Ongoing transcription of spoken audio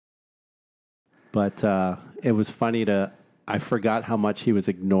But it was funny I forgot how much he was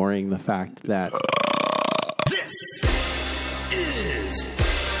ignoring the fact that... This is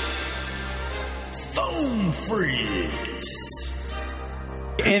Foam Freaks.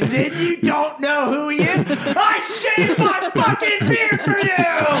 And then you don't know who he is? I shaved my fucking beard for you!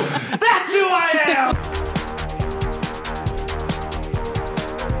 That's who I am!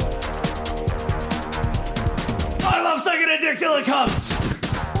 I love sucking a dick till it comes!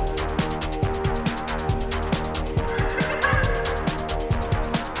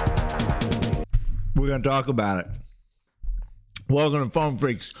 We're going to talk about it. Welcome to Foam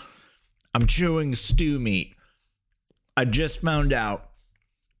Freaks. I'm chewing stew meat. I just found out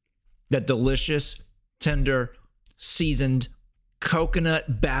that delicious, tender, seasoned,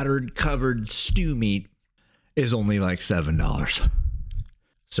 coconut battered covered stew meat is only like $7.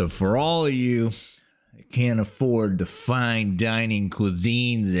 So for all of you that can't afford the fine dining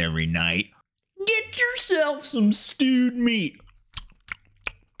cuisines every night, get yourself some stewed meat.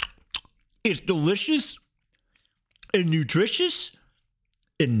 It's delicious and nutritious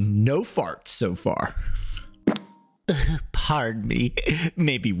and no farts so far. Pardon me,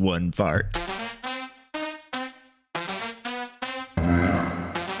 maybe one fart.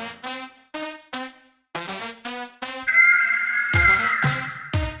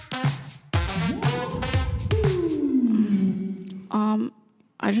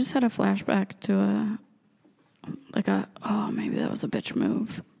 I just had a flashback to maybe that was a bitch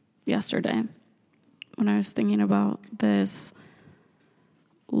move yesterday when I was thinking about this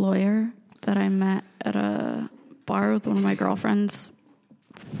lawyer that I met at a bar with one of my girlfriends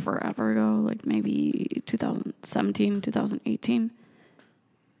forever ago, like maybe 2017, 2018.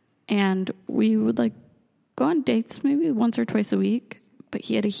 And we would like go on dates maybe once or twice a week, but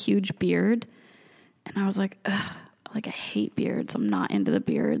he had a huge beard. And I was like, ugh, like I hate beards. I'm not into the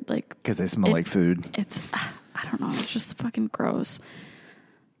beard. Like, because they smell like food. It's, I don't know. It's just fucking gross.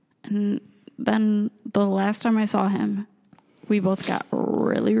 And then the last time I saw him, we both got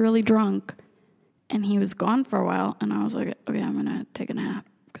really, really drunk. And he was gone for a while. And I was like, okay, I'm going to take a nap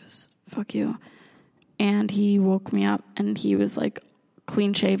because fuck you. And he woke me up and he was like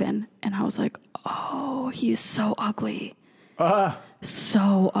clean shaven. And I was like, oh, he's so ugly.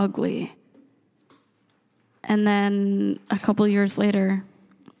 So ugly. And then a couple years later,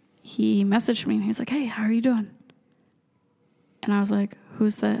 he messaged me and he's like, hey, how are you doing? And I was like,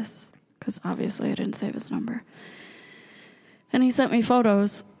 who's this? Because obviously I didn't save his number. And he sent me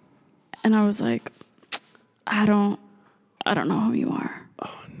photos. And I was like, I don't know who you are.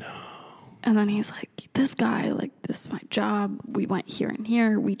 Oh, no. And then he's like, this guy, like, this is my job. We went here and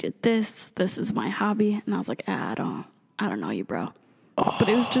here. We did this. This is my hobby. And I was like, I don't know you, bro. Oh. But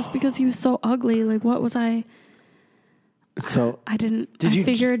it was just because he was so ugly. Like, what was I? So I didn't. Did you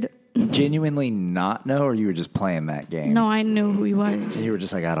figured genuinely not know, or you were just playing that game? No, I knew who he was. And you were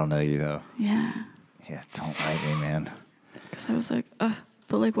just like, I don't know you though. Yeah. Yeah, don't write me, man. Because I was like,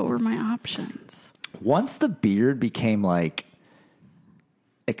 but like, what were my options? Once the beard became like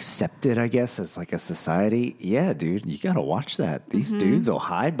accepted, I guess, as like a society, yeah, dude, you gotta watch that. These dudes will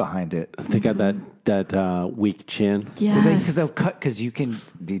hide behind it. They got that weak chin. Yes. Because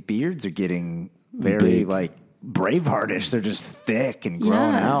the beards are getting very big. like Braveheartish. They're just thick and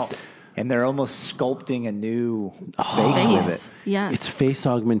grown out. And they're almost sculpting a new face with it. Yes. It's face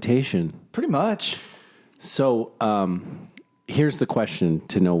augmentation. Pretty much. So here's the question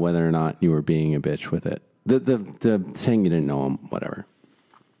to know whether or not you were being a bitch with it. The saying you didn't know him, whatever.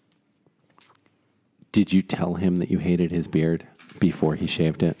 Did you tell him that you hated his beard before he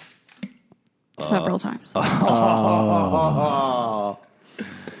shaved it? Several times. Oh.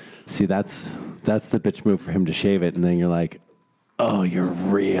 See, that's the bitch move for him to shave it, and then you're like, oh, you're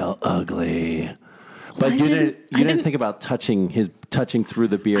real ugly. But you didn't think about touching through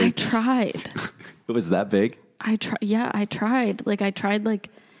the beard. I tried. It was that big? I tried. Like, I tried, like,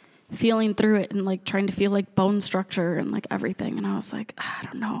 feeling through it and, like, trying to feel, like, bone structure and, like, everything. And I was like, I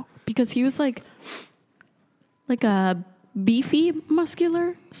don't know. Because he was, like a beefy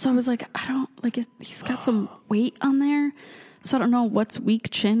muscular. So I was like, he's got some weight on there. So I don't know what's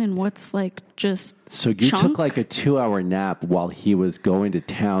weak chin and what's, like, just So you chunk. took, like, a 2-hour nap while he was going to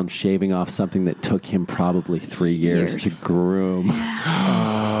town shaving off something that took him probably 3 years to groom.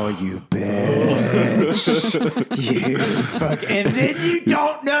 Oh, you bitch. You fuck. And then you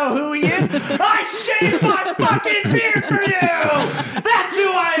don't know who he is? I shaved my fucking beard for you! That's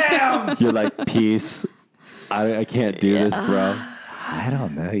who I am! You're like, peace. I can't do this, bro. I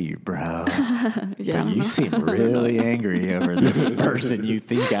don't know you, bro. Yeah, But you seem really angry over this person you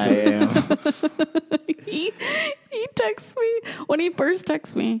think I am. he texts me when he first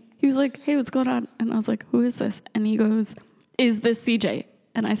texted me. He was like, "Hey, what's going on?" And I was like, "Who is this?" And he goes, "Is this CJ?"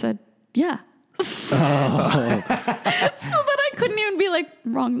 And I said, "Yeah." So that I couldn't even be like,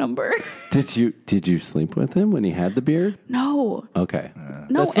 wrong number. Did you sleep with him when he had the beard? No. Okay.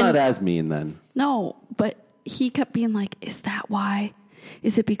 No, That's not as mean then. No, but he kept being like, "Is that why?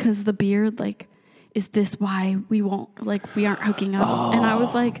 Is it because of the beard? Like, is this why we aren't hooking up?" And I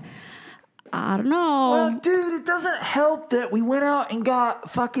was like, I don't know. Well, dude, it doesn't help that we went out and got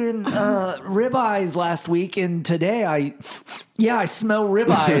fucking ribeyes last week, and today I smell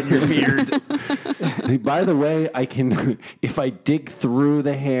ribeye in your beard. By the way, I can, if I dig through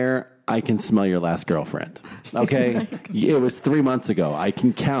the hair, I can smell your last girlfriend. Okay? It was 3 months ago. I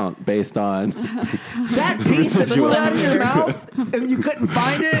can count based on That piece that flew out of your mouth, and you couldn't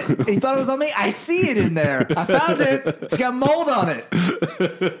find it, and you thought it was on me. I see it in there. I found it. It's got mold on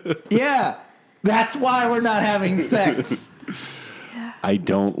it. Yeah, that's why we're not having sex. I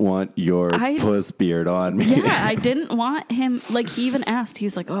don't want your puss beard on me. Yeah, I didn't want him. Like, he even asked. He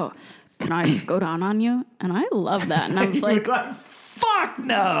was like, "Oh, can I go down on you?" And I love that. And I was like, fuck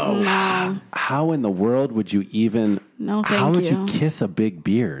no. No. How in the world would you even... No, thank how would you. you kiss a big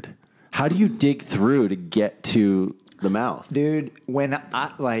beard? How do you dig through to get to the mouth? Dude, when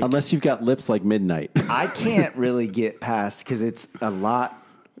I like... Unless you've got lips like midnight. I can't really get past because it's a lot...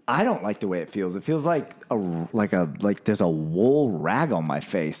 I don't like the way it feels. It feels like there's a wool rag on my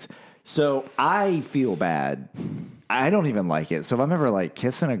face. So I feel bad. I don't even like it. So if I'm ever like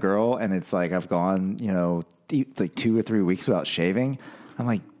kissing a girl and it's like I've gone, it's like 2 or 3 weeks without shaving, I'm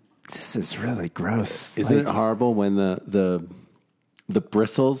like, this is really gross. Isn't it horrible when the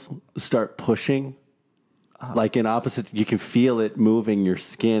bristles start pushing? Like in opposite, you can feel it moving your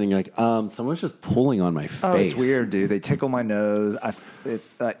skin, and you're like, someone's just pulling on my face. Oh, it's weird, dude. They tickle my nose. And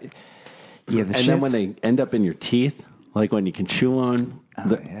then when they end up in your teeth, like when you can chew on,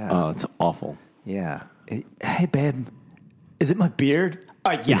 it's awful. Yeah. Hey, babe, is it my beard?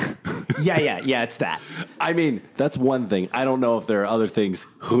 Yeah. Yeah, it's that. I mean, that's one thing. I don't know if there are other things.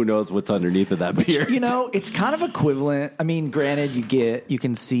 Who knows what's underneath of that beard? It's kind of equivalent. I mean, granted, you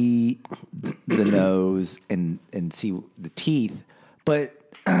can see the nose and see the teeth, but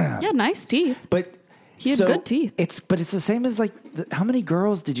yeah, nice teeth. But he had good teeth. It's the same as like how many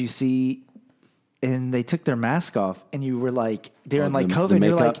girls did you see? And they took their mask off, and you were like, they're in like COVID. And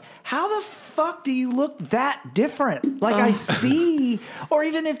you're like, how the fuck do you look that different? Like I see, or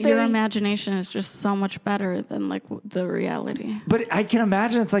even if your imagination is just so much better than like the reality. But I can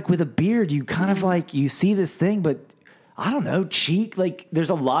imagine it's like with a beard, you kind of like you see this thing, but I don't know, cheek. Like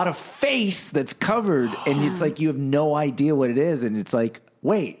there's a lot of face that's covered, and it's like you have no idea what it is, and it's like,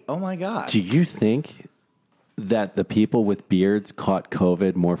 wait, oh my god. Do you think that the people with beards caught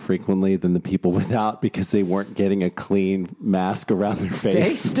COVID more frequently than the people without because they weren't getting a clean mask around their face?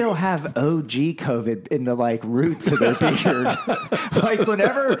 They still have OG COVID in the like roots of their beard. Like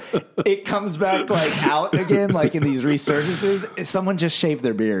whenever it comes back like out again, like in these resurgences, someone just shaved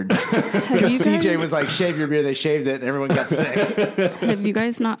their beard. Because CJ was like, shave your beard. They shaved it and everyone got sick. Have you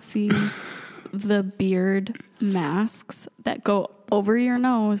guys not seen the beard masks that go over your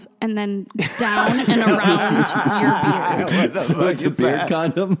nose and then down and around your beard? So it's a beard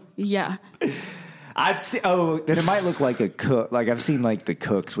condom? Yeah. I've seen, then it might look like a cook. Like I've seen like the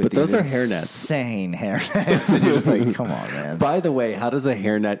cooks with those these are hairnets. Insane hairnets. And you're just like, come on, man. By the way, how does a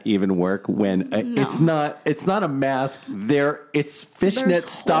hairnet even work when it's not a mask? It's fishnet There's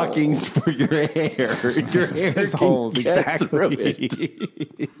stockings holes. for your hair. Your hair There's can holes, get exactly. through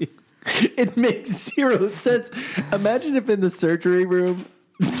it. It makes zero sense. Imagine if in the surgery room,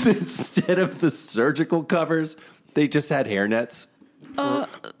 instead of the surgical covers, they just had hairnets.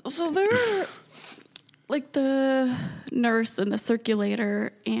 So they're like the nurse and the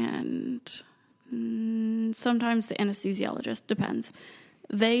circulator and sometimes the anesthesiologist, depends.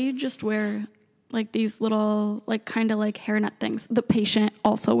 They just wear like these little, like kind of like hairnet things. The patient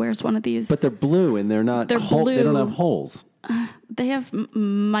also wears one of these. But they're blue and they're not. Blue. They don't have holes. They have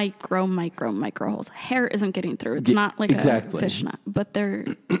micro holes. Hair isn't getting through. It's not like a fishnet, but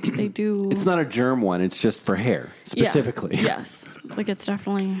they do. It's not a germ one. It's just for hair specifically. Yeah. Yes, like it's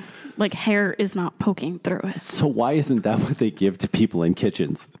definitely like hair is not poking through it. So why isn't that what they give to people in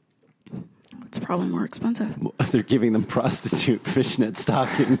kitchens? It's probably more expensive. They're giving them prostitute fishnet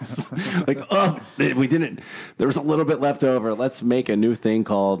stockings. Like, we didn't. There was a little bit left over. Let's make a new thing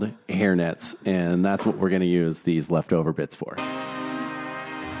called hairnets, and that's what we're going to use these leftover bits for.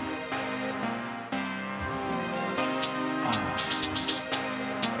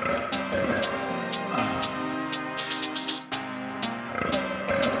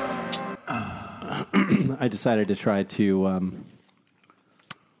 I decided to try to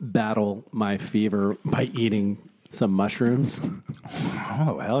battle my fever by eating some mushrooms.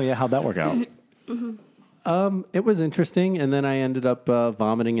 Oh, hell yeah. How'd that work out? It was interesting, and then I ended up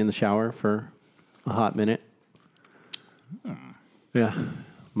vomiting in the shower for a hot minute. Yeah,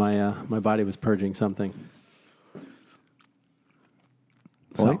 my body was purging something.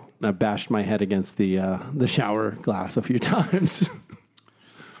 So I bashed my head against the shower glass a few times.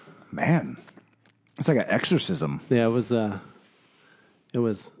 Man, it's like an exorcism. Yeah, it was a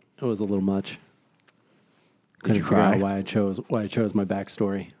little much. Did you Couldn't figure cry? out why I chose my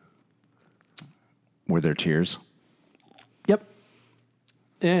backstory. Were there tears? Yep.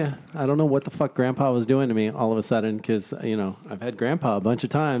 Yeah, I don't know what the fuck Grandpa was doing to me all of a sudden because, I've had Grandpa a bunch of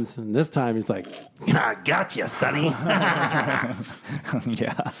times, and this time he's like, I got you, sonny.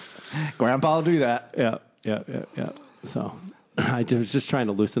 Yeah. Grandpa will do that. Yeah. So I was just trying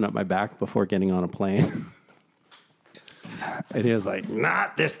to loosen up my back before getting on a plane. And he was like,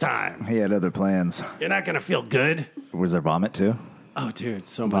 not this time. He had other plans. You're not going to feel good. Was there vomit too? Oh, dude,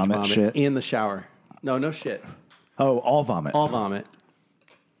 so much vomit. Shit? In the shower. No shit. Oh, all vomit. All vomit.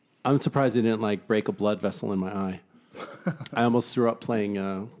 I'm surprised he didn't break a blood vessel in my eye. I almost threw up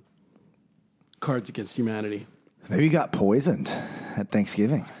playing Cards Against Humanity. Maybe you got poisoned at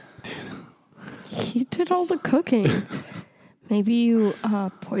Thanksgiving. He did all the cooking. Maybe you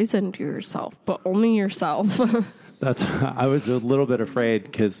poisoned yourself, but only yourself. I was a little bit afraid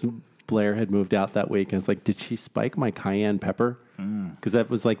because Blair had moved out that week. I was like, did she spike my cayenne pepper? Because that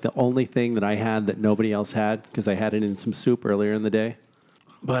was the only thing that I had that nobody else had because I had it in some soup earlier in the day.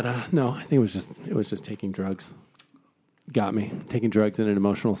 But no, I think it was just taking drugs. Got me. Taking drugs in an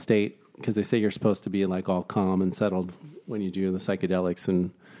emotional state because they say you're supposed to be all calm and settled when you do the psychedelics.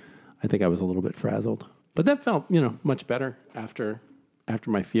 And I think I was a little bit frazzled. But that felt, much better after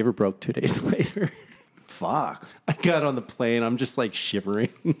my fever broke 2 days later. Fuck. I got on the plane. I'm just shivering.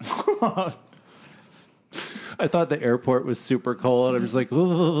 I thought the airport was super cold. I'm just like,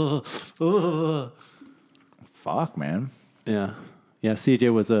 ugh. Fuck, man. Yeah. Yeah, CJ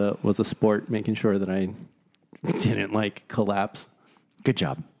was a sport making sure that I didn't collapse. Good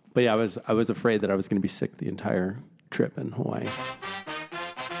job. But yeah, I was afraid that I was going to be sick the entire trip in Hawaii.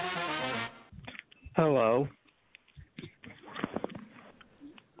 Hello.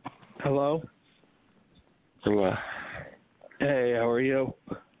 Hello. Hello. Hey, how are you?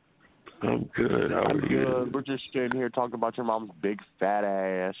 I'm good. How are you? Good. We're just sitting here talking about your mom's big fat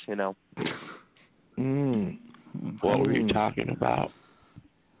ass, What were you talking about?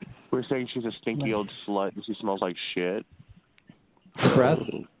 We're saying she's a stinky old slut and she smells like shit. Breath?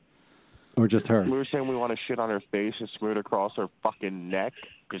 Or just her? We were saying we want to shit on her face and smear it across her fucking neck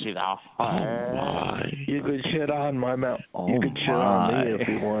because she's a My. You could shit on my mouth. Oh, you could shit on my. me if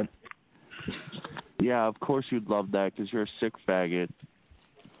you want. Yeah, of course you'd love that because you're a sick faggot.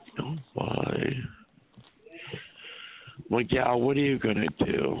 Oh, my. Well, yeah, what are you going to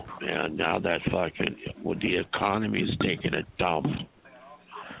do, man, now that the economy's taking a dump?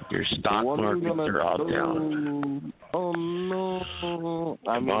 Your stock What are we markets gonna are all do? down. Oh, no.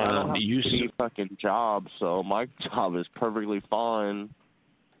 I mean, I don't have any fucking job, so my job is perfectly fine.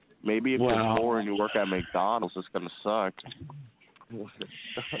 Maybe if you're poor and you work at McDonald's, it's going to suck.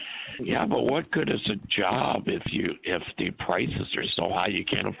 Yeah, but what good is a job if the prices are so high you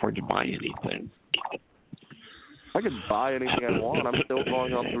can't afford to buy anything? I could buy anything I want. I'm still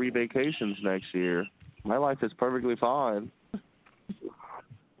going on 3 vacations next year. My life is perfectly fine.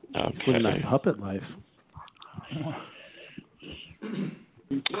 Just living that puppet life.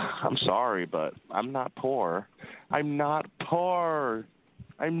 I'm sorry, but I'm not poor. I'm not poor.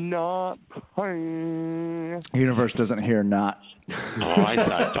 I'm not poor. Universe doesn't hear not. Oh, I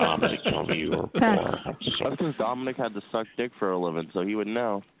thought Dominic told me you were poor. Facts. I'm That's sorry. because Dominic had to suck dick for a living, so he would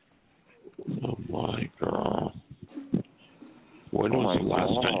know. Oh, my girl. When Oh was my the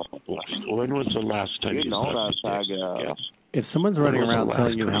last time? When was the last time You know that sucked dick? faggot. Yeah. If someone's running When was the around last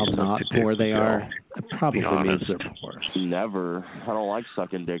telling you time how you not sucked a poor dick, they girl? are, it probably Be means honest. they're poor. Never. I don't like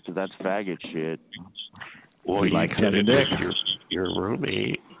sucking dick because that's faggot shit. Well, You like did sucking it dick? with your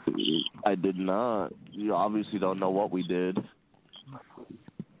roommate. I did not. You obviously don't know what we did.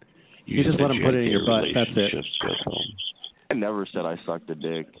 You just said let him you put had it in your butt. That's it. relationships with him. I never said I sucked a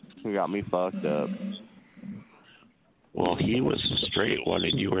dick. You got me fucked up. Well, he was the straight one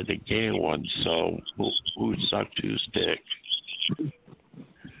and you were the gay one, so who sucked whose dick?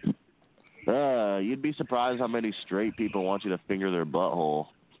 You'd be surprised how many straight people want you to finger their butthole.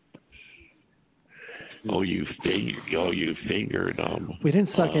 Oh, you fingered them. We didn't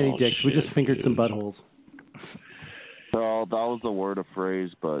suck any dicks. We just shit, fingered some dude. buttholes. Well, that was the word of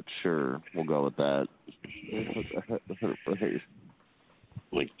phrase, but sure, we'll go with that.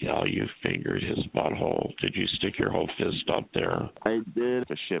 Miguel, you fingered his butthole. Did you stick your whole fist up there? I did.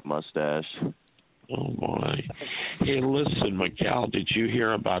 A shit mustache. Oh, my. Hey, listen, Miguel, did you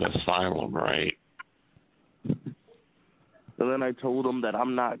hear about Asylum, right? And then I told him that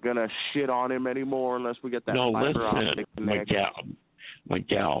I'm not going to shit on him anymore unless we get that No, fiber listen, optic connection.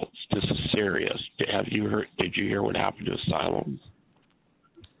 Miguel, this is serious. Did you hear what happened to Asylum?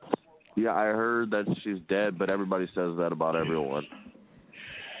 Yeah, I heard that she's dead, but everybody says that about everyone.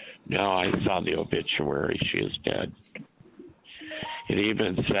 No, I saw the obituary. She is dead. It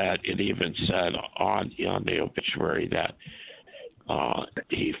even said on the obituary that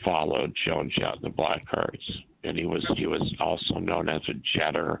he followed Joan Jett in the Black Hearts, and he was also known as a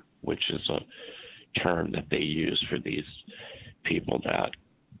jetter, which is a term that they use for these people that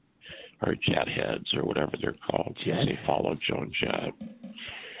are jet heads or whatever they're called. They followed Joan Jett.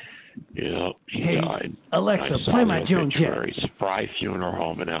 Yeah, he died. Alexa, play my Joan Jett. Spry Funeral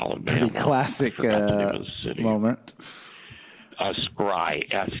Home in Alabama. Pretty classic moment. Skry,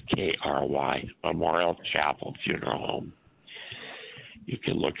 S-K-R-Y, Memorial Chapel Funeral Home. You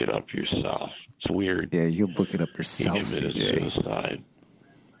can look it up yourself. It's weird. Yeah, you can look it up yourself, He committed suicide.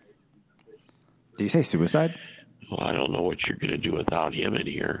 Did you say suicide? Well, I don't know what you're going to do without him in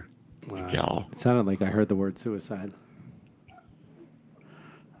here. Wow. It sounded like I heard the word suicide.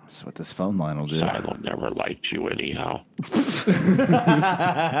 That's what this phone line will do. Asylum never liked you anyhow.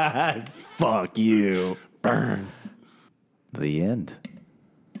 Fuck you. Burn. The end.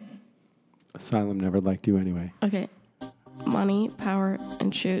 Asylum never liked you anyway. Okay. Money, power,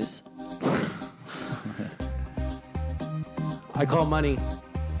 and shoes. I call money.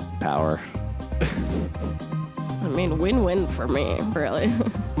 Power. I mean, win-win for me, really.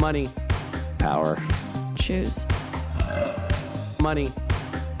 Money. Power. Shoes. Money.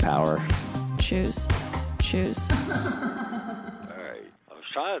 Power. Shoes. Shoes. All right. I was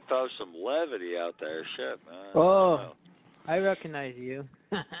trying to throw some levity out there. Shit, man. Oh, I recognize you.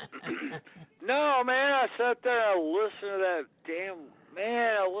 No, man. I sat there and listened to that damn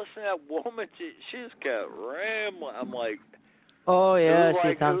man. I listened to that woman. She just kept rambling. I'm like, oh yeah, she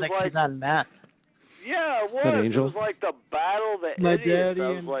like, sounds like she's on meth. yeah, it was. that Angel? It was like the battle of the My idiots. daddy I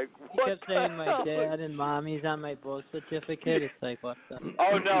was and like, he what kept the saying my hell? dad and mommy's on my birth certificate. It's like, what the?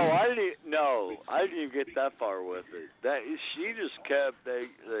 Oh no, I didn't even get that far with it. That she just kept they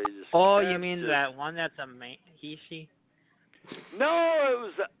just. Oh, kept you mean just, that one that's a she? No, it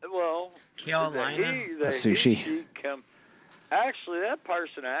was well. Carolina? A sushi. Actually, that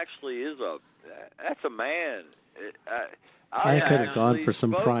person actually is that's a man. I could have gone actually for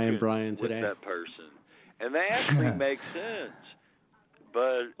some spoken Fry and Brian with today. that person, and they actually make sense.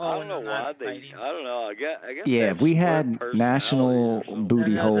 But I don't know why they. fighting. I don't know. I guess. Yeah, they if we have had split National personalities or something.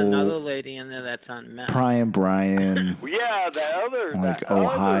 Booty And there's another Hole, lady in there that's on meth. Brian, Yeah, that other like other,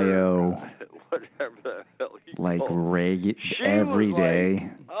 Ohio, whatever the hell you like call it. reg She every was day.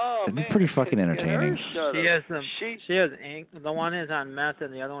 Like, oh, It'd be man, pretty fucking get her entertaining. shut She up. has she has the one is on meth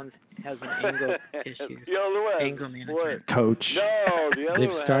and the other one has an anger issue. The other one. Anger management. Coach. No, the other They've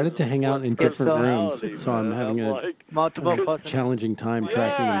one started has to hang out in different rooms, personality, so I'm man. having a like, Multiple personalities. challenging time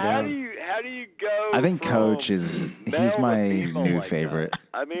tracking them how down. do you go? I think from Coach is male he's to my female new like favorite. that?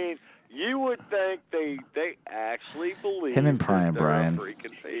 I mean, you would think they actually believe Him and that Brian they're Brian. a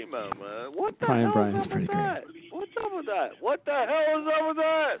freaking female, man. What the Brian hell Brian's is up pretty with that? What's up with that? What the hell is up with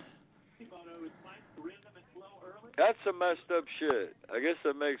that? That's some messed up shit. I guess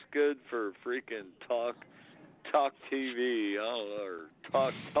that makes good for freaking talk TV, I don't know, or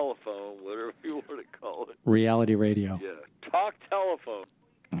talk telephone, whatever you want to call it. Reality radio. Yeah, talk telephone.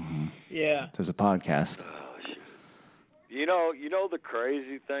 Yeah. There's a podcast. Oh, shit. You know the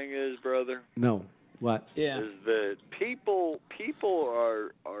crazy thing is, brother, No. What? Yeah. is that people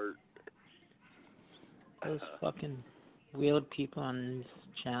are Those fucking weird people on this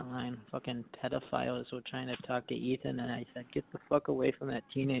chat line, fucking pedophiles, were trying to talk to Ethan, and I said, "Get the fuck away from that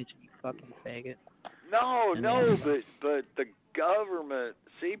teenager, you fucking faggot." no, And no, then- but the government.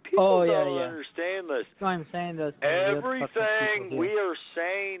 See, people don't understand this. So I'm saying those weird fucking Everything people we here. are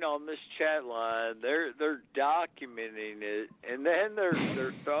saying on this chat line, they're documenting it, and then they're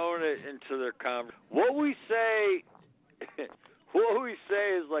throwing it into their conversation. What we say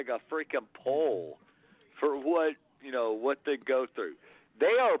is like a freaking poll for what they go through.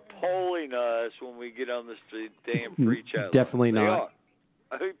 They are polling us when we get on this damn free chat line. Definitely They not. are.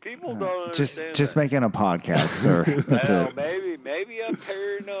 I mean, people don't understand. Just that. making a podcast, sir. That's Well, it. maybe I'm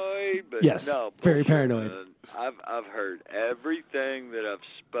paranoid, but Yes, no, very bullshit, paranoid. man. I've heard everything that I've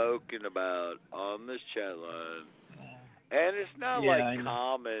spoken about on this chat line, And it's not Yeah, I know.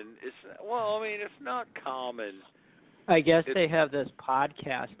 common. It's not common. I guess they have this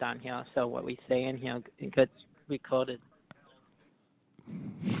podcast on here, so what we say in here gets recorded.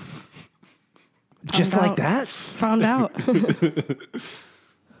 Just like that? Found out.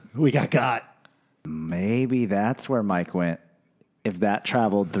 We got. Maybe that's where Mike went. If that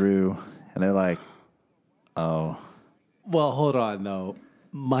traveled through, and they're like, oh. Well, hold on, though.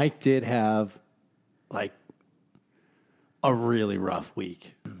 Mike did have, like, a really rough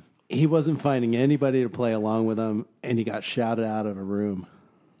week. He wasn't finding anybody to play along with him, and he got shouted out of a room.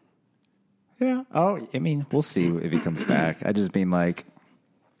 Yeah. Oh, I mean, we'll see if he comes back. I just mean, like,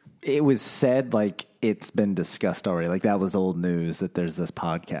 it was said like it's been discussed already. Like, that was old news that there's this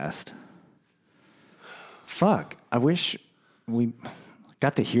podcast. Fuck. I wish we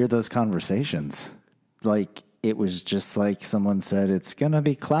got to hear those conversations. Like, it was just like someone said, it's going to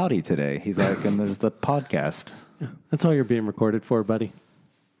be cloudy today. He's like, and there's the podcast. Yeah, that's all you're being recorded for, buddy.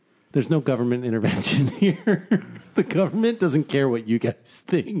 There's no government intervention here. The government doesn't care what you guys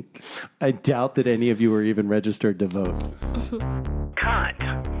think. I doubt that any of you are even registered to vote. Cunt.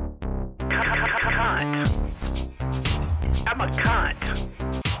 I'm a cunt.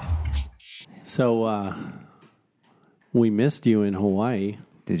 So, we missed you in Hawaii.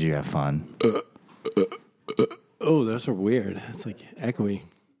 Did you have fun? Oh, those are weird. It's like echoey.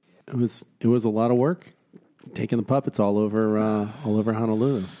 It was a lot of work taking the puppets all over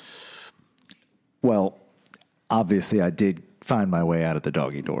Honolulu. Well, obviously I did find my way out of the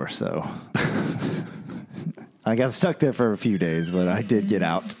doggy door, so I got stuck there for a few days, but I did get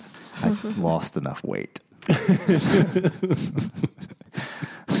out. I lost enough weight.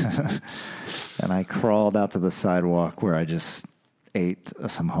 And I crawled out to the sidewalk where I just ate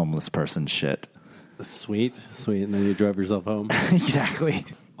some homeless person shit. Sweet. And then you drove yourself home. Exactly.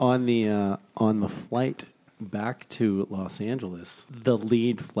 On the flight back to Los Angeles, the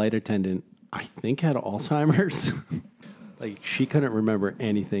lead flight attendant, I think, had Alzheimer's. Like, she couldn't remember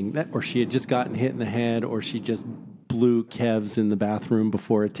anything. Or she had just gotten hit in the head, or she just blew Kev's in the bathroom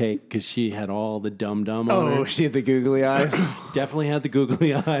before a take because she had all the dum-dum on her. Oh, she had the googly eyes? Definitely had the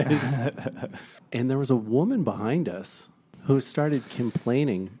googly eyes. And there was a woman behind us who started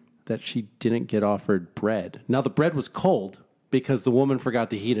complaining that she didn't get offered bread. Now, the bread was cold because the woman forgot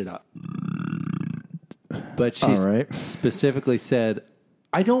to heat it up. But she specifically said,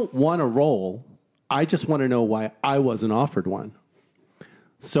 I don't want a roll. I just want to know why I wasn't offered one.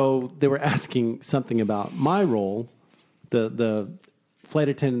 So they were asking something about my role, the flight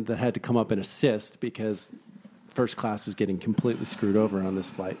attendant that had to come up and assist because first class was getting completely screwed over on this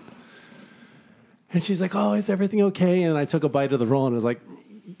flight. And she's like, oh, is everything okay? And I took a bite of the roll and I was like,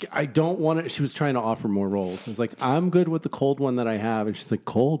 I don't want it. She was trying to offer more rolls. I was like, I'm good with the cold one that I have. And she's like,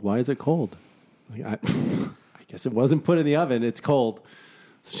 cold? Why is it cold? Like, I guess it wasn't put in the oven. It's cold.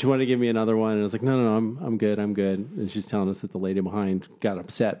 So she wanted to give me another one. And I was like, no, I'm good. And she's telling us that the lady behind got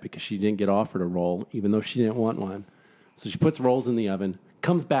upset because she didn't get offered a roll, even though she didn't want one. So she puts rolls in the oven,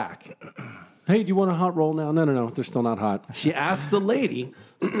 comes back. Hey, do you want a hot roll now? No, they're still not hot. She asked the lady,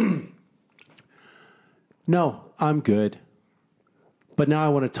 no, I'm good. But now I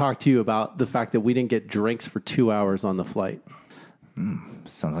want to talk to you about the fact that we didn't get drinks for 2 hours on the flight.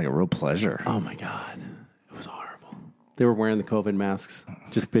 Sounds like a real pleasure. Oh, my God. It was horrible. They were wearing the COVID masks,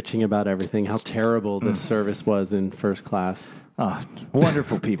 just bitching about everything, how terrible the service was in first class. Oh,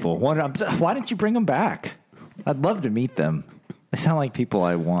 wonderful people. Why didn't you bring them back? I'd love to meet them. They sound like people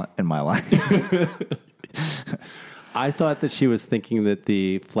I want in my life. I thought that she was thinking that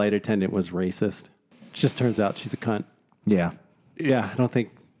the flight attendant was racist. Just turns out she's a cunt. Yeah. Yeah, I don't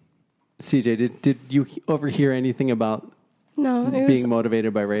think... CJ, did you overhear anything about being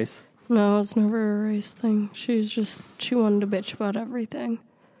motivated by race? No, it was never a race thing. She wanted to bitch about everything.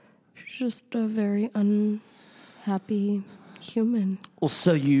 She's just a very unhappy human. Well,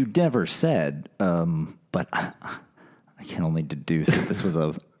 so you never said, but I can only deduce that this was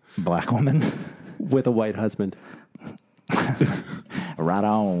a black woman. With a white husband. Right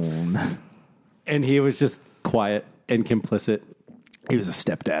on. And he was just quiet and complicit. He was a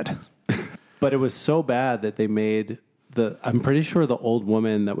stepdad. But it was so bad that they made I'm pretty sure the old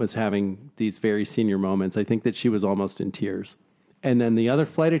woman that was having these very senior moments, I think that she was almost in tears. And then the other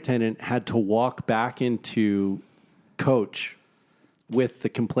flight attendant had to walk back into coach with the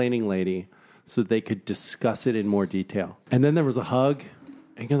complaining lady so they could discuss it in more detail. And then there was a hug,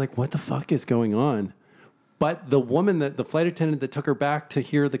 and you're like, what the fuck is going on? But the woman, the flight attendant that took her back to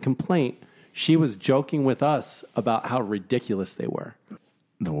hear the complaint, she was joking with us about how ridiculous they were.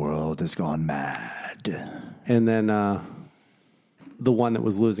 The world has gone mad. And then the one that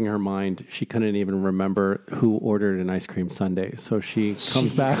was losing her mind, she couldn't even remember who ordered an ice cream sundae. So she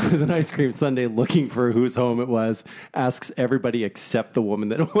comes back with an ice cream sundae looking for whose home it was, asks everybody except the woman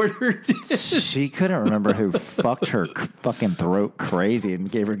that ordered it. She couldn't remember who fucked her fucking throat crazy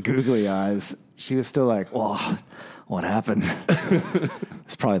and gave her googly eyes. She was still like, "Well, what happened?"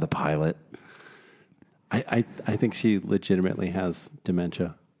 It's probably the pilot. I think she legitimately has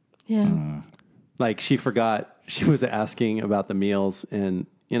dementia. Yeah. Like she forgot, she was asking about the meals, and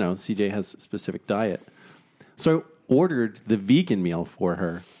CJ has a specific diet. So I ordered the vegan meal for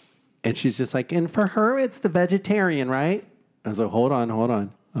her, and she's just like, and for her, it's the vegetarian, right? I was like, hold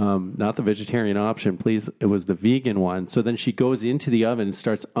on. Not the vegetarian option, please. It was the vegan one. So then she goes into the oven and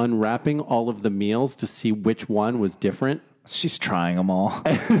starts unwrapping all of the meals to see which one was different. She's trying them all.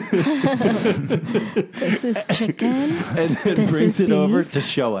 This is chicken. And then This brings is it over beef. to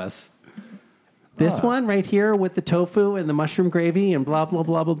show us. This one right here with the tofu and the mushroom gravy and blah, blah,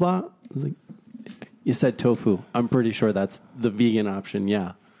 blah, blah, blah. I was like, you said tofu. I'm pretty sure that's the vegan option,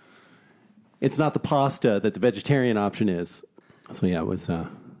 yeah. It's not the pasta that the vegetarian option is. So yeah, it was.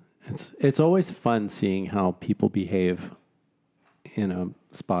 It's always fun seeing how people behave in a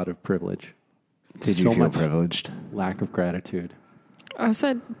spot of privilege. Did you feel privileged? Lack of gratitude. I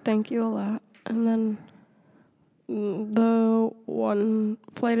said thank you a lot. And then the one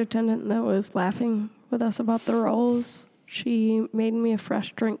flight attendant that was laughing with us about the rolls, she made me a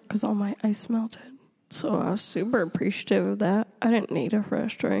fresh drink because all my ice melted. So I was super appreciative of that. I didn't need a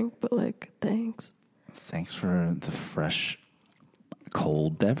fresh drink, but thanks. Thanks for the fresh,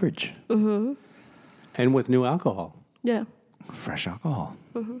 cold beverage. Mm-hmm. And with new alcohol. Yeah. Fresh alcohol.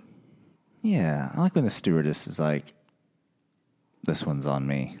 Mm-hmm. Yeah, I like when the stewardess is like, "This one's on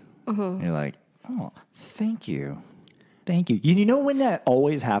me." Mm-hmm. You're like, "Oh, thank you. You know when that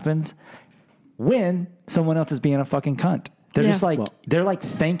always happens? When someone else is being a fucking cunt. They're just like, they're like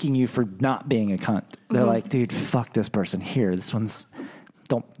thanking you for not being a cunt. They're like, "Dude, fuck this person. Here, this one's,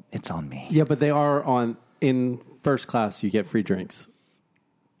 it's on me." Yeah, but they are in first class, you get free drinks.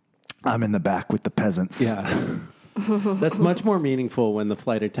 I'm in the back with the peasants. Yeah. That's much more meaningful when the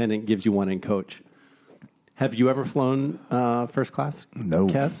flight attendant gives you one in coach. Have you ever flown first class? No.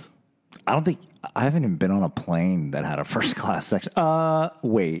 Kevs? I haven't even been on a plane that had a first class section.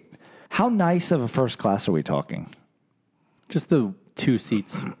 Wait. How nice of a first class are we talking? Just the 2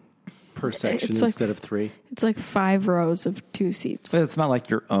 seats per section It's instead of 3. It's 5 rows of 2 seats. It's not like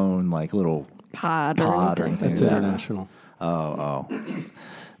your own little Pod or anything. That's international. Oh.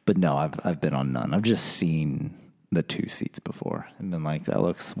 But no, I've been on none. I've just seen the 2 seats before and been like, that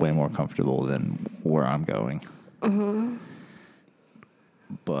looks way more comfortable than where I'm going. Mm-hmm.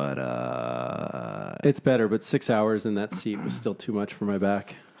 But it's better, but 6 hours in that seat was still too much for my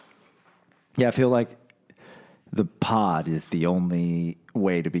back. Yeah, I feel like the pod is the only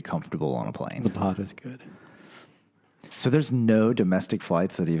way to be comfortable on a plane. The pod is good. So there's no domestic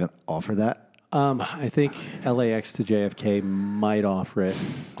flights that even offer that? I think LAX to JFK might offer it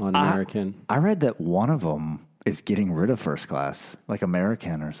on American. I read that one of them is getting rid of first class, like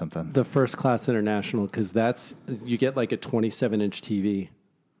American or something. The first class international, because you get a 27-inch TV.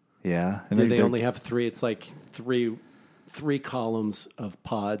 Yeah. And they only have 3. It's like three columns of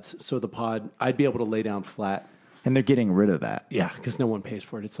pods. So the pod, I'd be able to lay down flat. And they're getting rid of that. Yeah, because no one pays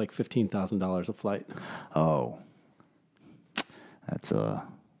for it. It's like $15,000 a flight. Oh. That's a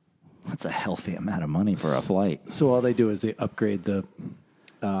healthy amount of money for a flight. So all they do is they upgrade the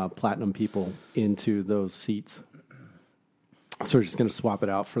platinum people into those seats. So we're just going to swap it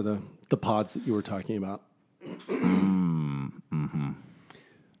out for the pods that you were talking about. Mm-hmm.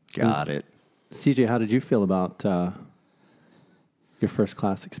 Got it. CJ, how did you feel about your first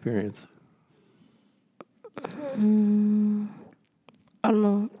class experience? I don't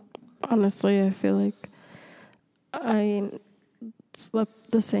know. Honestly, I feel like I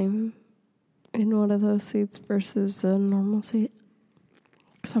slept the same in one of those seats versus a normal seat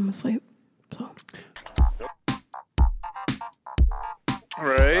because I'm asleep. So.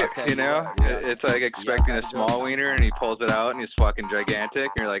 Right, it's like expecting a small wiener, and he pulls it out, and he's fucking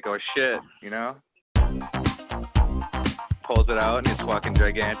gigantic, and you're like, oh shit, Pulls it out, and he's fucking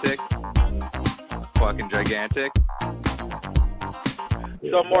gigantic.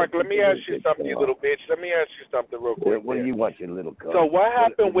 So, Mark, let me ask you something, you little bitch. Let me ask you something real quick. What do you want, you little cunt? So what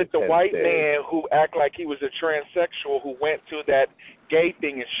happened with the white man who act like he was a transsexual who went to that gay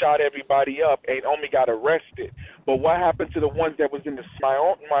thing and shot everybody up and only got arrested? But what happened to the ones that was in the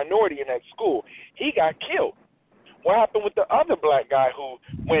minority in that school? He got killed. What happened with the other black guy who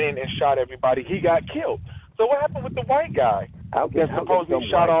went in and shot everybody? He got killed. So what happened with the white guy that supposedly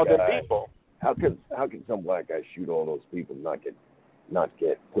shot all them people? How can some black guy shoot all those people and not get not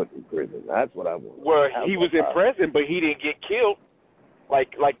get put in prison. That's what I want. Well, he was in prison, but he didn't get killed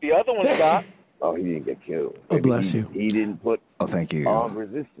like the other ones got. Oh, he didn't get killed. Oh, bless you. He didn't put thank you. armed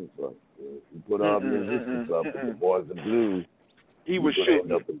resistance up. He put armed resistance up with the boys in blue. He was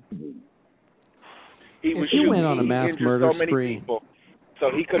shooting. He was If you went on a mass murder spree, people, so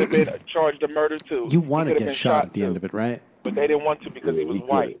he could have been charged of murder too. you want to get shot at the end of it, right? But they didn't want to because he was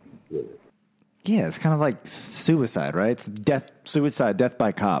white. Yeah, it's kind of like suicide, right? It's suicide, death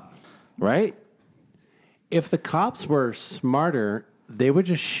by cop, right? If the cops were smarter, they would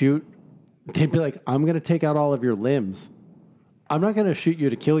just shoot. They'd be like, I'm going to take out all of your limbs. I'm not going to shoot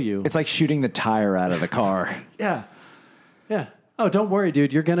you to kill you. It's like shooting the tire out of the car. Yeah. Yeah. Oh, don't worry,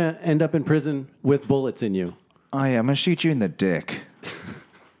 dude. You're going to end up in prison with bullets in you. Oh, yeah, I'm going to shoot you in the dick.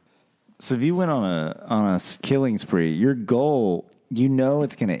 So if you went on a killing spree, your goal, you know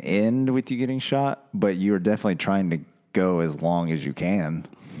it's going to end with you getting shot, but you're definitely trying to go as long as you can,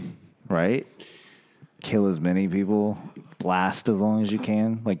 right? Kill as many people, last as long as you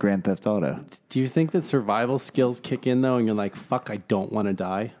can, like Grand Theft Auto. Do you think that survival skills kick in, though, and you're like, fuck, I don't want to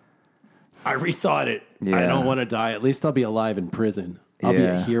die? I rethought it. Yeah. I don't want to die. At least I'll be alive in prison. I'll be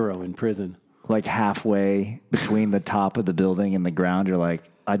a hero in prison. Like halfway between the top of the building and the ground, you're like,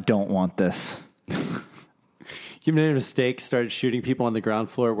 I don't want this. You made a mistake, started shooting people on the ground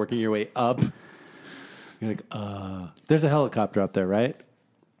floor, working your way up. You're like, there's a helicopter up there, right?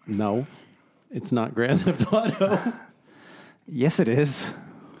 No, it's not Grand Theft Auto. Yes, it is.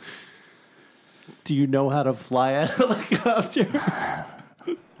 Do you know how to fly a helicopter?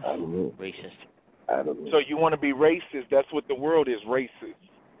 I don't know. Racist. I don't know. So you want to be racist? That's what the world is, racist.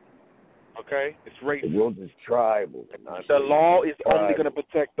 Okay? It's The racist. world is tribal. The law is only going to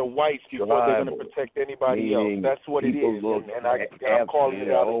protect the whites before they're going to protect anybody else. Meaning That's what it people is. look And I'm calling it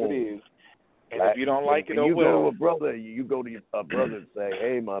out as it is. And if you don't like it, when you oh well. go to a brother, you go to a brother and say,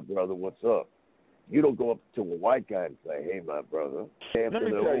 "Hey, my brother, what's up?" You don't go up to a white guy and say, "Hey, my brother." Let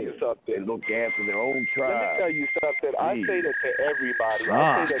me tell you something. They look after their own tribe. Let me tell you something. I say that to everybody.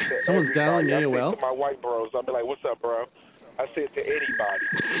 I say that to Someone's everybody. dialing I say AOL? to my white bros. I'll be like, "What's up, bro?" I say it to anybody.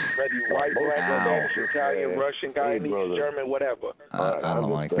 Whether you white, black, Spanish, Italian, Russian, Guyanese, German, whatever. I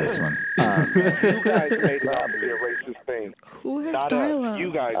don't like this one. You guys made it out to be a racist thing. Who has Not dial-up? us.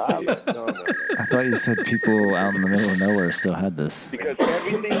 You guys did. I thought you said people out in the middle of nowhere still had this. Because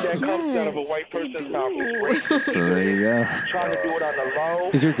everything that comes out of a white person's mouth is racist. So there you go. Trying to do it on the low.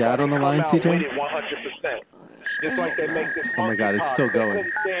 Is your dad on the line, come out CJ? with it 100%. Just like they make this Oh my God, it's monkeypox. still They going.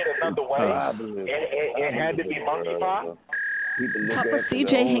 couldn't say it another way. It had to be monkeypox. Papa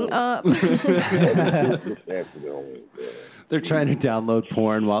CJ, hang up. They're trying to download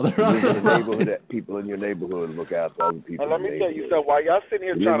porn while they're on Your the neighborhood, people in your neighborhood look out for other people. And let me in the tell you neighborhood. something. While y'all sitting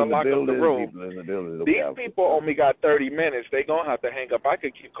here You trying to live in lock up the room, people in the building look these out for people only got 30 minutes. They going to have to hang up. I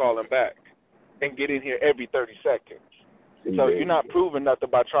could keep calling back and get in here every 30 seconds. So you're not proving nothing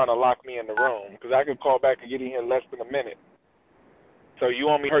by trying to lock me in the room because I could call back and get in here in less than a minute. So you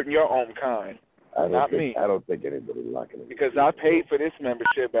want me hurting your own kind, not me. I don't think anybody's locking it. Because I paid for this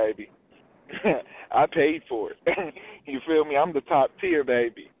membership, baby. I paid for it. You feel me? I'm the top tier,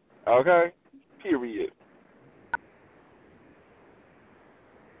 baby. Okay? Period.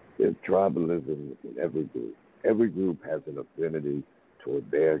 There's tribalism in every group. Every group has an affinity toward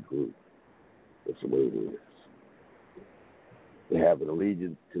their group. That's the way it is. They have an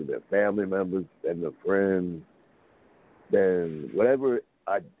allegiance to their family members and their friends. Then whatever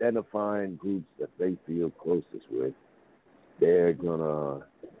identifying groups that they feel closest with, they're gonna.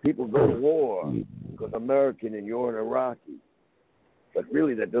 People go to war because I'm American and you're an Iraqi, but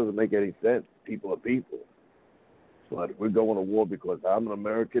really that doesn't make any sense. People are people. But we're going to war because I'm an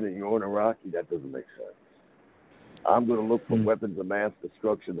American and you're an Iraqi. That doesn't make sense. I'm going to look for weapons of mass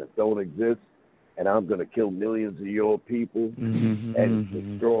destruction that don't exist, and I'm going to kill millions of your people and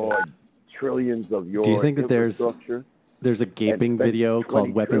destroy trillions of your Do you think that infrastructure. there's a gaping video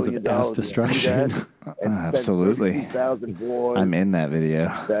called Weapons of Mass Destruction? Absolutely. I'm in that video.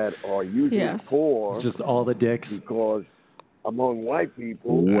 That are usually poor. Just all the dicks. Because among white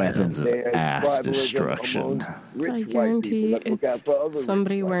people, Weapons of there's ass tribalism destruction. among I rich white guarantee people that look out it's for other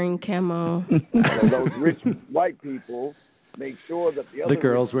somebody wearing camo. And those rich white people make sure that the other The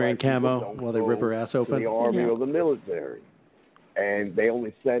girls rich wearing white people camo don't while they go rip her ass to open? the army Yeah. or the military. And they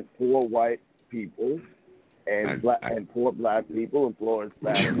only sent poor white people and poor black people and poor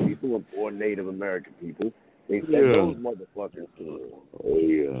Hispanic people and poor Native American people. They sent those motherfuckers to the war. Oh,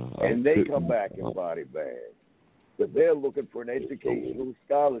 yeah. And they come back in body bags. But they're looking for an educational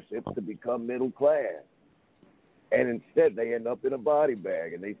scholarship to become middle class. And instead, they end up in a body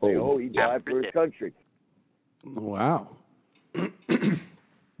bag. And they say, oh, he died for his country. Wow.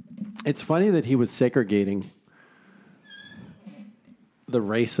 It's funny that he was segregating the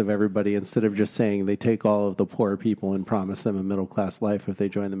race of everybody instead of just saying they take all of the poor people and promise them a middle-class life if they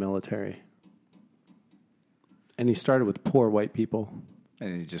join the military. And he started with poor white people.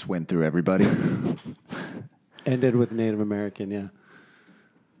 And he just went through everybody. Ended with Native American, yeah.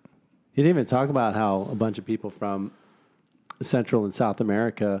 He didn't even talk about how a bunch of people from Central and South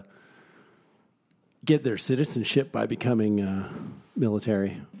America get their citizenship by becoming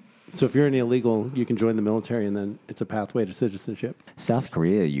military. So if you're an illegal, you can join the military, and then it's a pathway to citizenship. South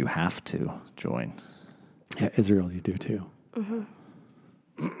Korea, you have to join. Yeah, Israel, you do too.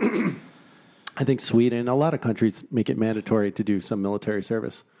 Mm-hmm. I think Sweden, a lot of countries make it mandatory to do some military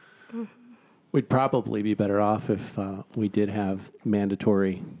service. Mm-hmm. We'd probably be better off if we did have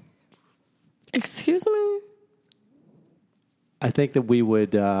mandatory. Excuse me? I think that we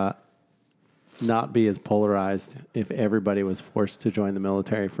would not be as polarized if everybody was forced to join the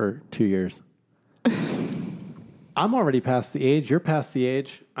military for 2 years. I'm already past the age. You're past the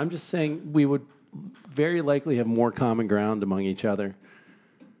age. I'm just saying we would very likely have more common ground among each other.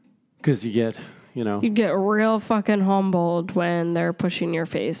 Because you get, You'd get real fucking humbled when they're pushing your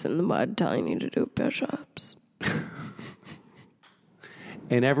face in the mud telling you to do push-ups.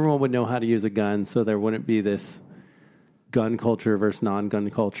 And everyone would know how to use a gun, so there wouldn't be this gun culture versus non-gun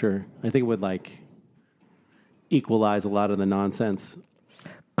culture. I think it would, equalize a lot of the nonsense.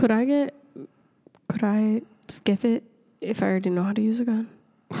 Could I skip it if I already know how to use a gun?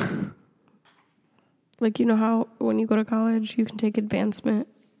 How when you go to college, you can take advancement,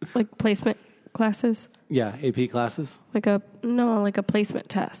 placement classes? Yeah, AP classes? Like a placement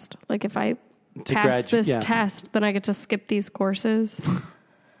test. If I pass this test, then I get to skip these courses.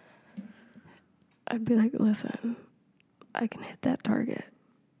 I'd be like, listen, I can hit that target.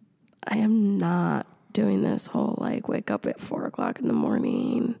 I am not doing this whole, wake up at 4 o'clock in the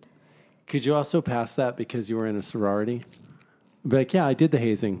morning. Could you also pass that because you were in a sorority? Be like, yeah, I did the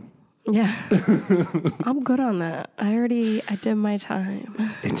hazing. Yeah. I'm good on that. I did my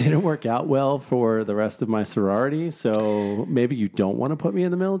time. It didn't work out well for the rest of my sorority, so maybe you don't want to put me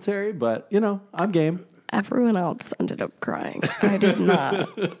in the military, but, I'm game. Everyone else ended up crying. I did not.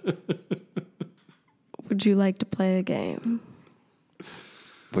 Would you like to play a game?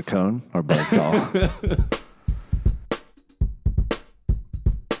 Lacone or Buzzsaw?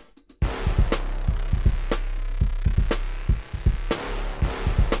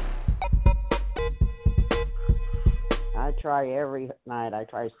 I try every night. I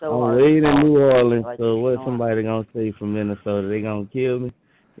try so I'm hard. way in New Orleans, Like, so what somebody gonna say from Minnesota? They gonna kill me?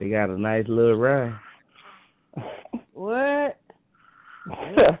 They got a nice little ride. What?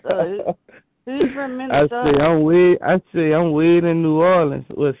 Who's from Minnesota? I say I'm way in New Orleans.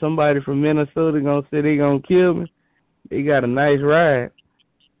 What somebody from Minnesota gonna say they gonna kill me? They got a nice ride.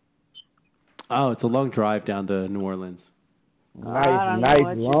 Oh, it's a long drive down to New Orleans.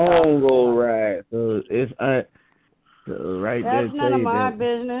 Nice long old ride. So it's so right there. That's none of my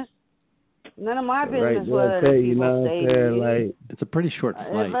business. None of my business Right what other there, people say to you. It's a pretty short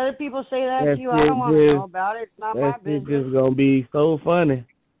flight. If other people say that to you, I don't want to know about it. It's not my business. It's just gonna be so funny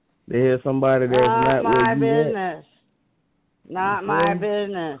to hear somebody that's not my with you. business. Not my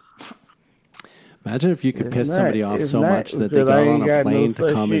business. Imagine if you could piss somebody off so much that they got on a plane to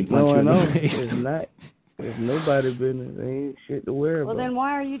come and punch you in the face. It's nobody's business. There ain't shit to worry Well, about. then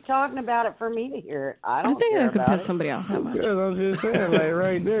why are you talking about it for me to hear? I don't think care I could about piss it. somebody off that much. Because I'm just saying,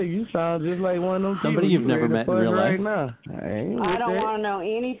 right there, you sound just like one of them Somebody people you've never met in real right life. Now. I don't want to know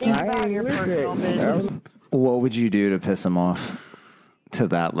anything about your personal business. What would you do to piss him off to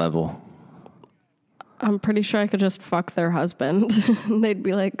that level? I'm pretty sure I could just fuck their husband. And they'd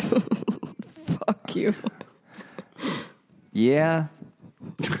be like, fuck you. Yeah.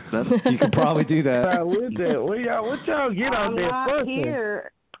 You could probably do that. What y'all get out there fussing?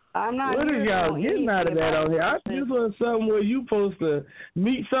 I'm not What here is y'all to getting know out of that anything on here? I about just want something where you supposed to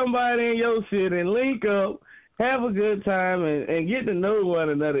meet somebody in your city and link up, have a good time, and get to know one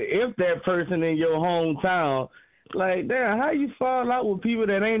another. If that person in your hometown, damn, how you fall out with people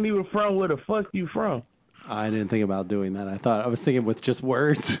that ain't even from where the fuck you from? I didn't think about doing that. I was thinking with just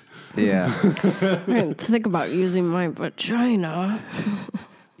words. Yeah. I didn't think about using my vagina.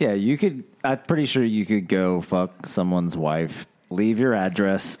 Yeah, you could. I'm pretty sure you could go fuck someone's wife, leave your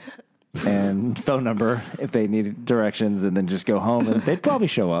address and phone number if they needed directions, and then just go home, and they'd probably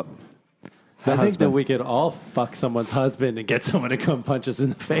show up. I think that we could all fuck someone's husband and get someone to come punch us in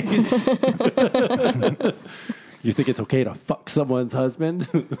the face. You think it's okay to fuck someone's husband?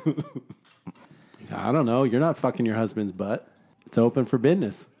 I don't know. You're not fucking your husband's butt. It's open for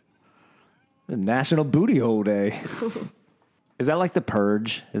business. National Booty Hole Day. Is that like the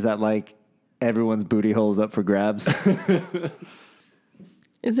purge? Is that like everyone's booty holes up for grabs?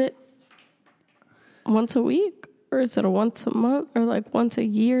 Is it once a week or is it a once a month or like once a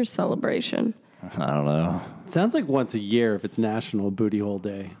year celebration? I don't know. It sounds like once a year if it's National Booty Hole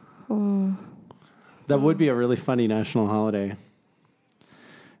Day. Oh. That would be a really funny national holiday.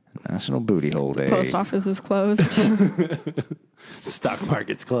 National Booty Hole Day. Post office is closed. Stock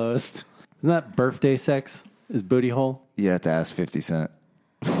market's closed. Isn't that birthday sex? Is booty hole? You have to ask 50 Cent.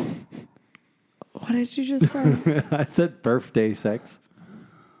 What did you just say? I said birthday sex.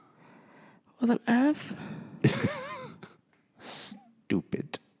 With an F?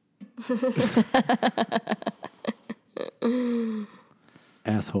 Stupid.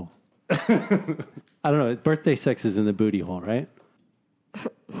 Asshole. I don't know. Birthday sex is in the booty hole, right?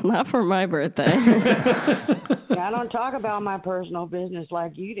 Not for my birthday. I don't talk about my personal business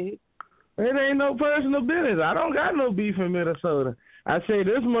like you do. It ain't no personal business. I don't got no beef in Minnesota. I say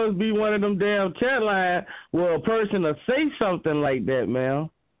this must be one of them damn chat lines where a person will say something like that, man.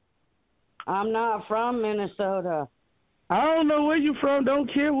 I'm not from Minnesota. I don't know where you from.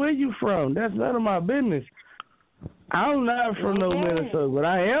 Don't care where you from. That's none of my business. I'm not from no Minnesota, but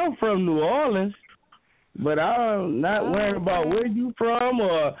I am from New Orleans. But I'm not worried about where you from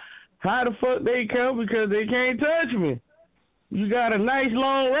or how the fuck they come because they can't touch me. You got a nice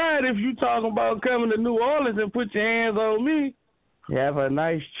long ride if you talking about coming to New Orleans and put your hands on me. You have a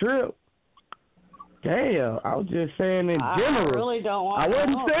nice trip. Damn, I was just saying in general. I really don't want I to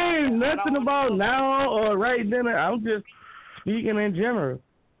wasn't know saying that. nothing about now or right then. I'm just speaking in general.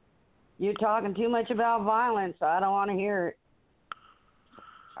 You're talking too much about violence. I don't want to hear it.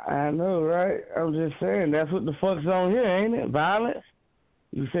 I know, right? I'm just saying that's what the fuck's on here, ain't it? Violence.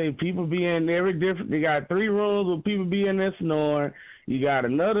 You say people be in every different. They got 3 rooms where people be in there snoring. You got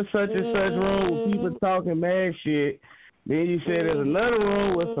another such and such room where people talking mad shit. Then you say there's another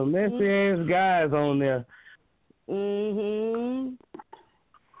room with some messy ass guys on there.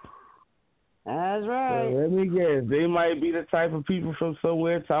 That's right. So let me guess. They might be the type of people from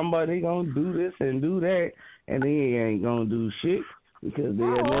somewhere talking about they gonna do this and do that, and they ain't gonna do shit because they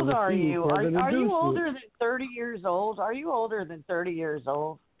How never old are see you? each other to Are do you shit. older than 30 years old? Are you older than 30 years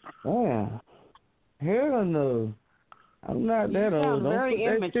old? Yeah. Hell no. I'm not that You old. sound Don't very put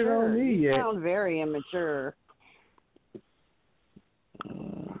that shit immature. on me You yet. sound very immature.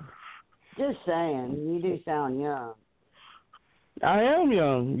 Just saying, you do sound young. I am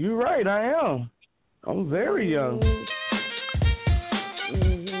young. You're right. I am. I'm very young.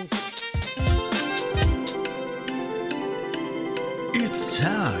 It's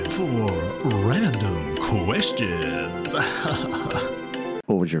time for random questions.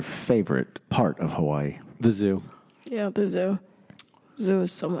 What was your favorite part of Hawaii? The zoo. Yeah, the zoo. Zoo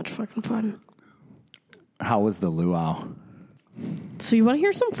is so much fucking fun. How was the luau? So you want to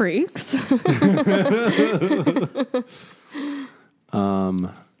hear some freaks?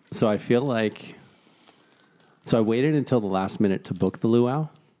 So I feel like, so I waited until the last minute to book the luau,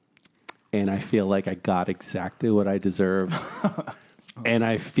 and I feel like I got exactly what I deserve. And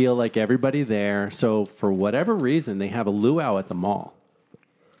I feel like everybody there, so for whatever reason, they have a luau at the mall.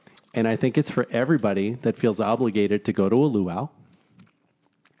 And I think it's for everybody that feels obligated to go to a luau,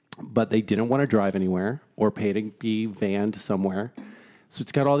 but they didn't want to drive anywhere or pay to be vanned somewhere. So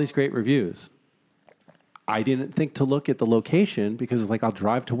it's got all these great reviews. I didn't think to look at the location because it's like, I'll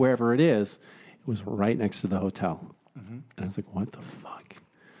drive to wherever it is. It was right next to the hotel. And I was like, what the fuck?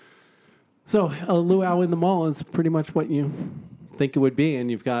 So a luau in the mall is pretty much what you think it would be.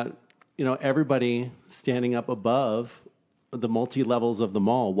 And you've got, you know, everybody standing up above the multi-levels of the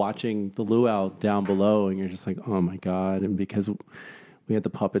mall watching the luau down below. And you're just like, oh my God. And because we had the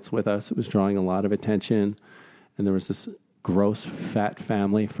puppets with us, it was drawing a lot of attention. And there was this gross fat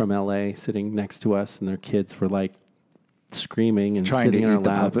family from LA sitting next to us, and their kids were like screaming and Trying sitting to in our eat the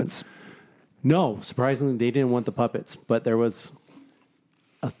lap. puppets? No, surprisingly, they didn't want the puppets, but there was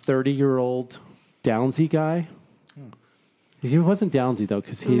a 30-year-old Downsy guy. He wasn't Downsy though,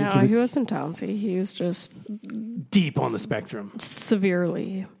 because he wasn't Downsy. He was just deep on the spectrum.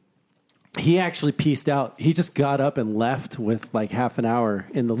 Severely. He actually pieced out. He just got up and left with like half an hour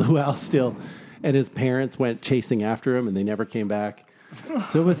in the luau still. And his parents went chasing after him, and they never came back.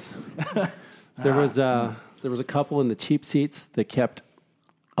 So it was there was a couple in the cheap seats that kept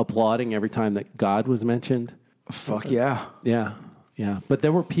applauding every time that God was mentioned. Fuck yeah. Yeah. But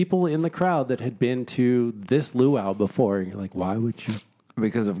there were people in the crowd that had been to this luau before. And you're like, why would you?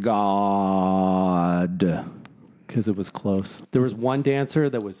 Because of God. Because it was close. There was one dancer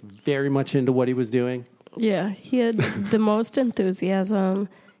that was very much into what he was doing. Yeah, he had the most enthusiasm.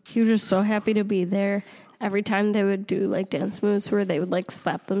 He was just so happy to be there. every time they would do like dance moves where they would like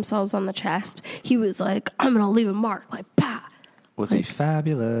slap themselves on the chest, he was like, I'm going to leave a mark, like, pa. Was he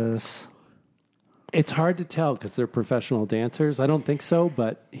fabulous? It's hard to tell because they're professional dancers. I don't think so,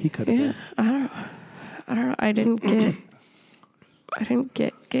 but he could have been. I don't know. I didn't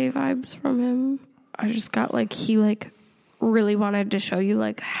get gay vibes from him. I just got like, he like really wanted to show you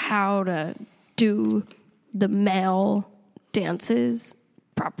like how to do the male dances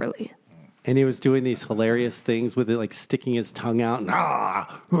properly. And he was doing these hilarious things with it, like sticking his tongue out and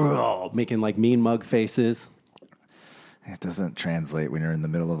making like mean mug faces. It doesn't translate when you're in the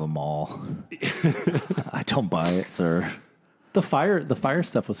middle of a mall. I don't buy it, sir. The fire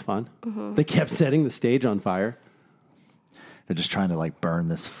stuff was fun. Mm-hmm. They kept setting the stage on fire. They're just trying to like burn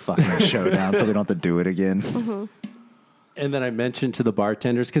this fucking show down so we don't have to do it again. Mm-hmm. And then I mentioned to the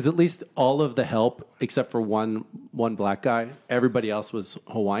bartenders, because at least all of the help, except for one black guy, everybody else was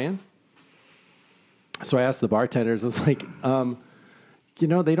Hawaiian. So I asked the bartenders, I was like,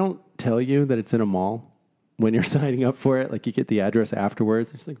 they don't tell you that it's in a mall when you're signing up for it. Like you get the address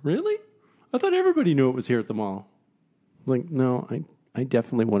afterwards. It's like, really? I thought everybody knew it was here at the mall. I'm like, no, I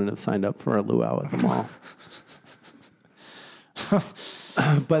definitely wouldn't have signed up for a luau at the mall.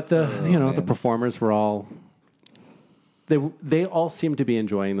 But the performers were all... They all seemed to be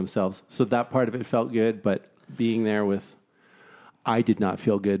enjoying themselves. So that part of it felt good, but being there I did not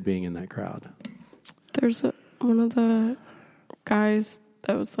feel good being in that crowd. There's one of the guys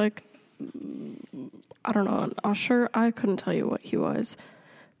that was like, I don't know, an usher. I couldn't tell you what he was.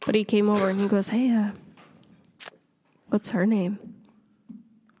 But he came over and he goes, hey, what's her name?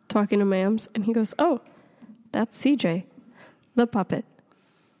 Talking to Mams. And he goes, oh, that's CJ, the puppet.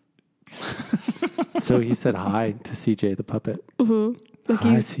 So he said hi to CJ the puppet. Mm-hmm. Like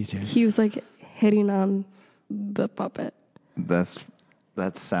hi, CJ. He was like hitting on the puppet. That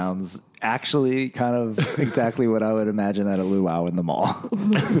sounds actually kind of exactly what I would imagine at a luau in the mall.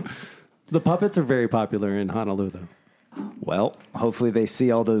 The puppets are very popular in Honolulu. Well, hopefully they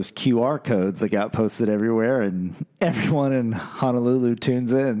see all those QR codes that got posted everywhere and everyone in Honolulu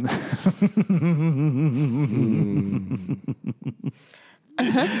tunes in.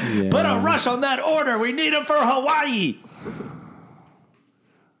 Yeah. Put a rush on that order. We need them for Hawaii.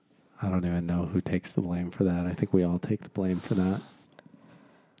 I don't even know who takes the blame for that. I think we all take the blame for that.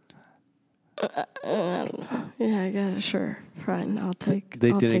 Yeah, I guess, sure. Fine, I'll take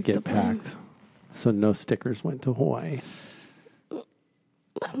They I'll didn't take get the blame. packed. So no stickers went to Hawaii. I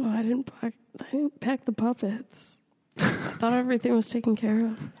don't know, I didn't pack the puppets. I thought everything was taken care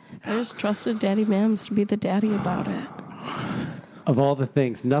of. I just trusted Daddy Mams to be the daddy about it. Of all the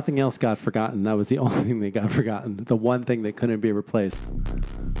things, nothing else got forgotten. That was the only thing that got forgotten. The one thing that couldn't be replaced.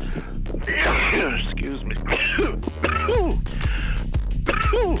 Excuse me.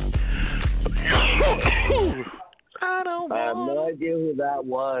 I have no idea who that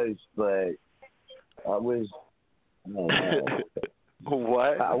was, but I was. No,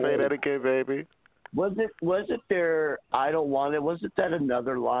 What? Say that again, baby. Was it their I Don't Want It? Wasn't that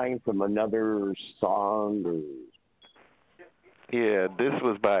another line from another song? Or... Yeah, this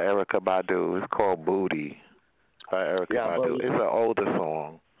was by Erykah Badu. It's called Booty by Erykah Badu. It's an older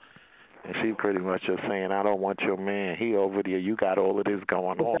song. And she pretty much just saying, I don't want your man. He over there. You got all of this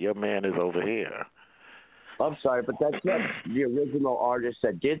going on. Your man is over here. I'm sorry, but that's not the original artist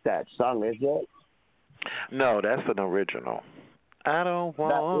that did that song, is it? No, that's an original. I don't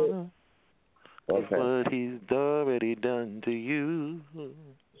want what he's already done to you.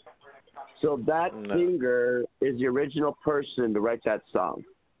 So that singer is the original person to write that song?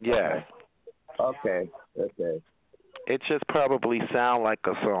 Yeah. Okay. It just probably sound like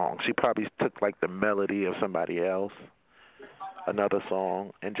a song. She probably took like the melody of somebody else, another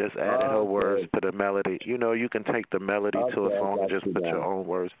song, and just added her words to the melody. You know, you can take the melody to a song and just put your own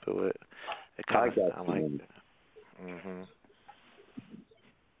words to it. It kind of sounds like that. Mm-hmm.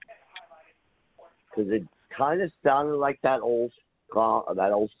 Because it kind of sounded like that old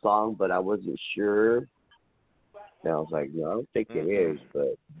song, but I wasn't sure. And I was like, no, I don't think it is,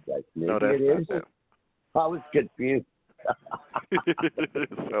 but like maybe it is. I was confused.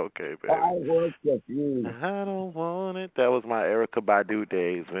 It's okay, baby. I was confused. I don't want it. That was my Erykah Badu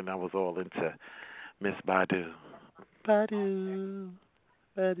days when I was all into Miss Badu. Badu.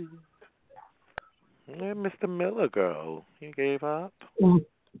 Where'd Mr. Miller go? He gave up?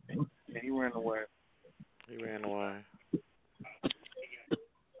 He ran away.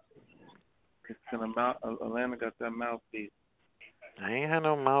 Atlanta got that mouthpiece. I ain't had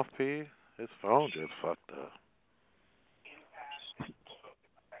no mouthpiece. His phone just fucked up.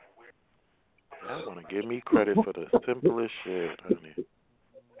 I want to give me credit for the simplest shit, honey.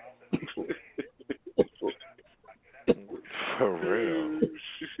 For real.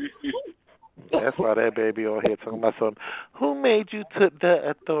 That's why that baby on here talking about something. Who made you the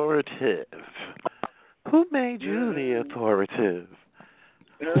authoritative? Who made you the authoritative?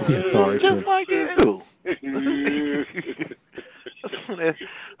 The authoritative. Just like you.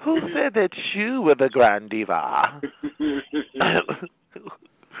 Who said that you were the grand diva?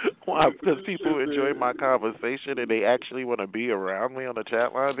 Why? Because people enjoy my conversation and they actually want to be around me on the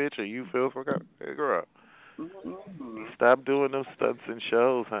chat line, bitch, and you feel for hey, girl. Stop doing those stunts and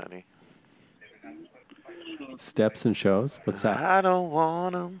shows, honey. Steps and shows? What's that? I don't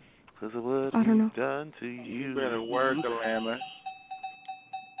want them because of what I don't know. he's done to you. You better work the lammer.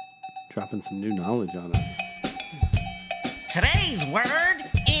 Dropping some new knowledge on us. Today's word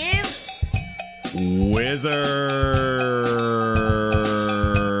is wizard.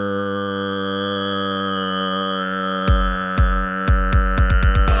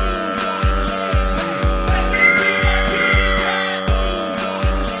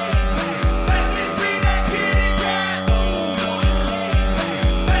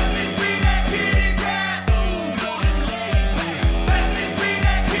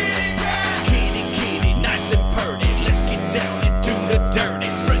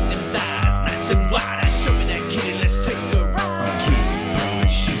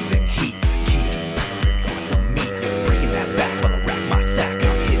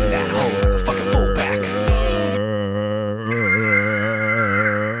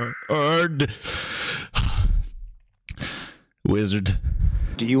 Wizard.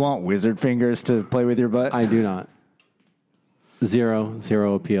 Do you want wizard fingers to play with your butt? I do not. Zero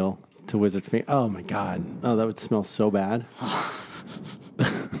appeal to wizard finger. Oh my god. Oh, that would smell so bad.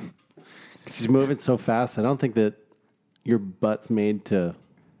 He's moving so fast. I don't think that your butt's made to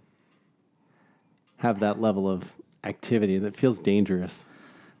have that level of activity. That feels dangerous.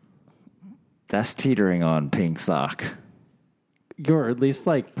 That's teetering on pink sock. You're at least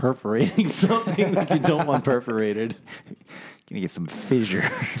like perforating something that you don't want perforated. Gonna get some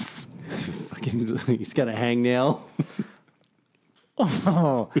fissures. Fucking, he's got a hangnail.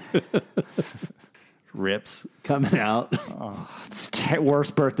 Oh. Rips coming out. Oh, it's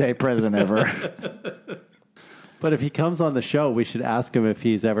worst birthday present ever. But if he comes on the show, we should ask him if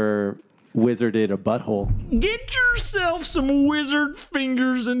he's ever wizarded a butthole. Get yourself some wizard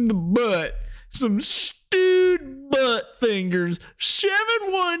fingers in the butt. Some stewed butt fingers.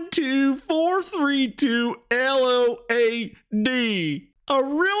 712-432-LOAD. I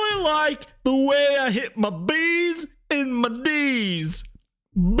really like the way I hit my B's and my D's.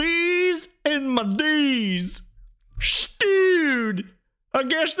 B's and my D's. Stewed. I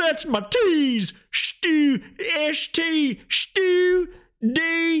guess that's my T's. Stew. S-T. Stew.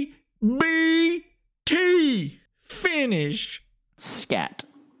 D-B-T. Finish. Scat.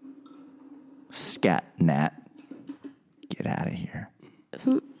 Scat, Nat. Get out of here.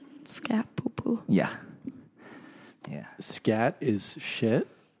 Isn't scat poo poo? Yeah. Yeah. Scat is shit?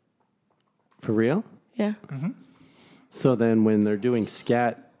 For real? Yeah. Mm-hmm. So then when they're doing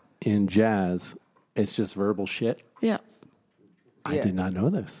scat in jazz, it's just verbal shit? Yeah. I did not know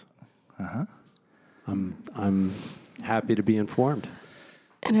this. Uh-huh. I'm happy to be informed.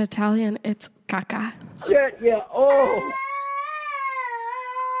 In Italian, it's caca. Shit, yeah. Oh.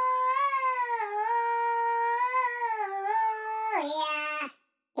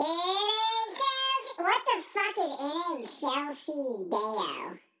 What the fuck is in Chelsea's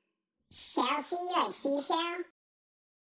Deo? Chelsea, like seashell?